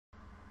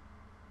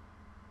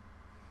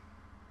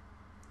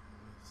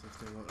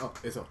Oh,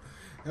 it's on.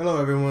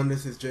 Hello everyone,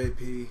 this is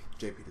JP3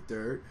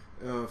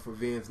 for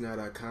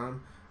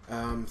VNsNow.com.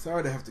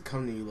 Sorry to have to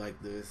come to you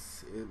like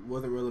this. It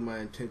wasn't really my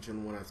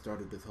intention when I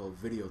started this whole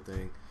video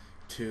thing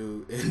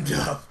to end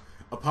up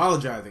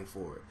apologizing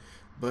for it,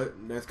 but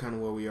that's kind of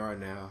where we are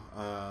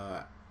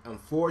now.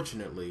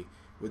 Unfortunately,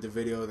 with the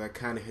videos, I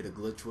kind of hit a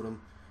glitch with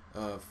them.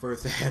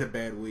 First I had a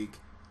bad week,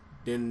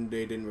 then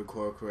they didn't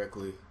record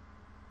correctly,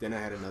 then I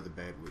had another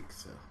bad week,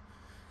 so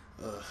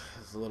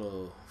it's a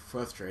little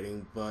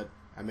frustrating, but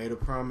I made a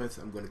promise.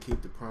 I'm going to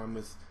keep the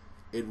promise.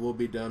 It will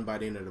be done by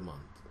the end of the month,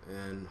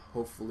 and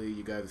hopefully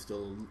you guys are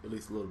still at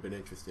least a little bit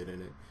interested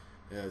in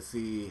it.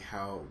 See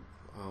how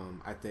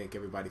I think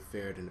everybody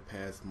fared in the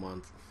past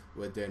month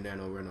with their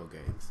Reno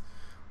games.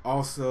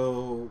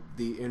 Also,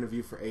 the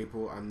interview for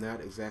April, I'm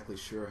not exactly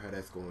sure how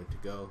that's going to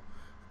go.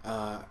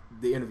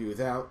 The interview is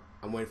out.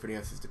 I'm waiting for the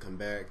answers to come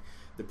back.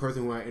 The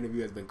person who I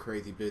interviewed has been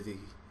crazy busy.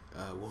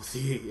 We'll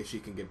see if she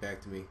can get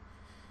back to me.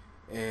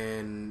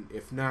 And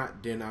if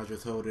not, then I'll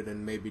just hold it,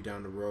 and maybe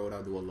down the road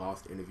I'll do a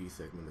lost interview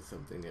segment or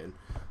something, and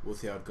we'll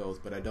see how it goes.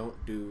 But I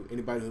don't do,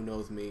 anybody who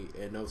knows me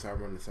and knows how I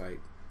run the site,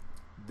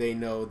 they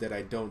know that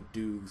I don't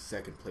do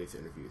second place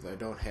interviews. I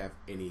don't have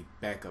any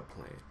backup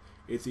plan.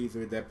 It's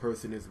either that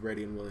person is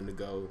ready and willing to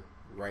go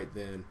right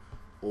then,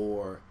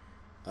 or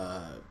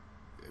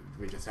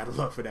we're just out of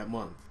luck for that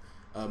month.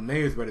 May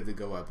is ready to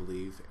go, I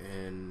believe,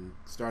 and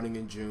starting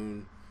in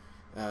June,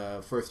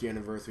 first year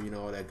anniversary,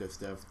 all that good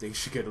stuff, things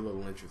should get a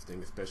little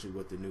interesting, especially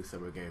with the new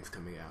summer games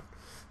coming out.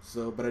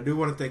 So, but I do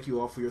want to thank you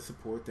all for your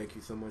support. Thank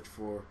you so much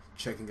for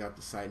checking out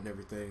the site and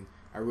everything.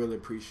 I really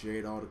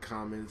appreciate all the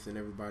comments and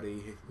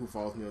everybody who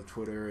follows me on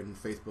Twitter and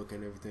Facebook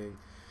and everything.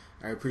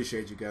 I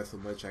appreciate you guys so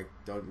much. I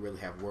don't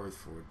really have words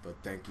for it, but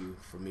thank you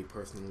for me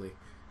personally.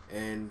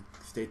 And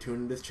stay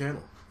tuned to this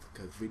channel,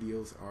 because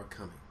videos are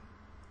coming.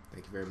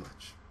 Thank you very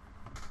much.